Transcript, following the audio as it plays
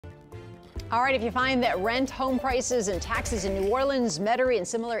All right, if you find that rent, home prices, and taxes in New Orleans, Metairie, and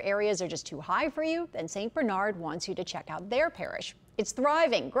similar areas are just too high for you, then St. Bernard wants you to check out their parish. It's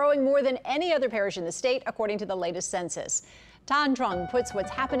thriving, growing more than any other parish in the state, according to the latest census. Tan Trung puts what's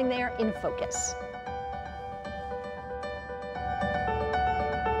happening there in focus.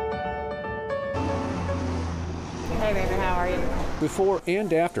 Hey, baby, how are you? Before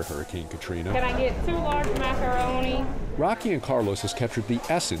and after Hurricane Katrina, Can I get 2 large macaroni? Rocky and Carlos has captured the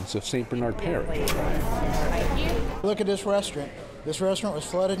essence of St. Bernard Parish. Thank you. Look at this restaurant. This restaurant was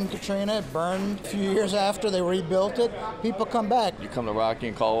flooded in Katrina. It burned a few years after. They rebuilt it. People come back. You come to Rocky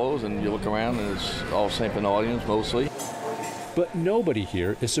and Carlos and you look around and it's all St. Bernardians mostly. But nobody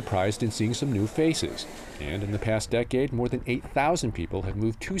here is surprised in seeing some new faces. And in the past decade, more than 8,000 people have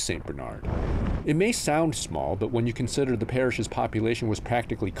moved to St. Bernard. It may sound small, but when you consider the parish's population was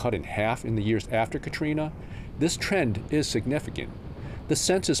practically cut in half in the years after Katrina, this trend is significant. The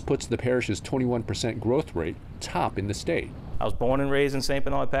census puts the parish's 21% growth rate top in the state. I was born and raised in St.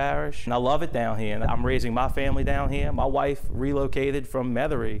 Bernard Parish, and I love it down here. I'm raising my family down here. My wife relocated from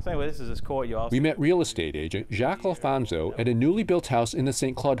Metairie. So anyway, this is his courtyard. We met real estate agent Jacques Alfonso at a newly built house in the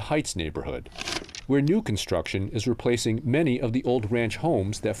St. Claude Heights neighborhood, where new construction is replacing many of the old ranch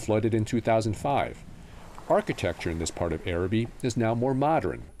homes that flooded in 2005. Architecture in this part of Araby is now more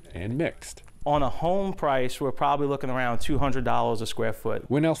modern and mixed. On a home price, we're probably looking around $200 a square foot.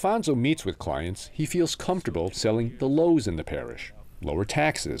 When Alfonso meets with clients, he feels comfortable selling the lows in the parish. Lower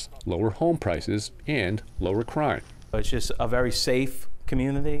taxes, lower home prices, and lower crime. It's just a very safe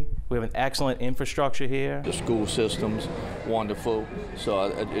community. We have an excellent infrastructure here. The school system's wonderful,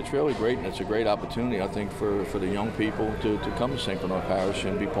 so it's really great, and it's a great opportunity, I think, for the young people to come to St. Bernard Parish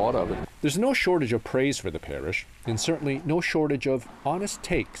and be part of it. There's no shortage of praise for the parish, and certainly no shortage of honest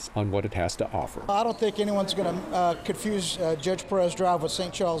takes on what it has to offer. I don't think anyone's going to confuse Judge Perez Drive with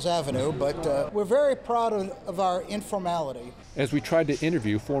St. Charles Avenue, but we're very proud of our informality. As we tried to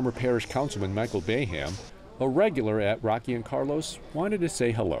interview former parish councilman Michael Bayham, a regular at Rocky and Carlos wanted to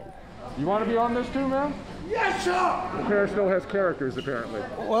say hello. You want to be on this too, man? Yes, sir! The parish still has characters, apparently.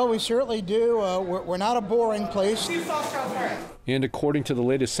 Well, we certainly do. We're not a boring place. And according to the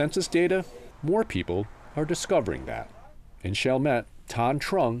latest census data, more people are discovering that. In Chalmette, Tan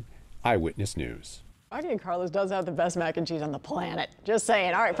Trung, Eyewitness News. Rocky and Carlos does have the best mac and cheese on the planet. Just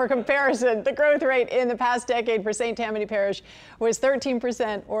saying. All right, for comparison, the growth rate in the past decade for St. Tammany Parish was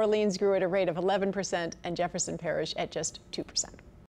 13%. Orleans grew at a rate of 11%, and Jefferson Parish at just 2%.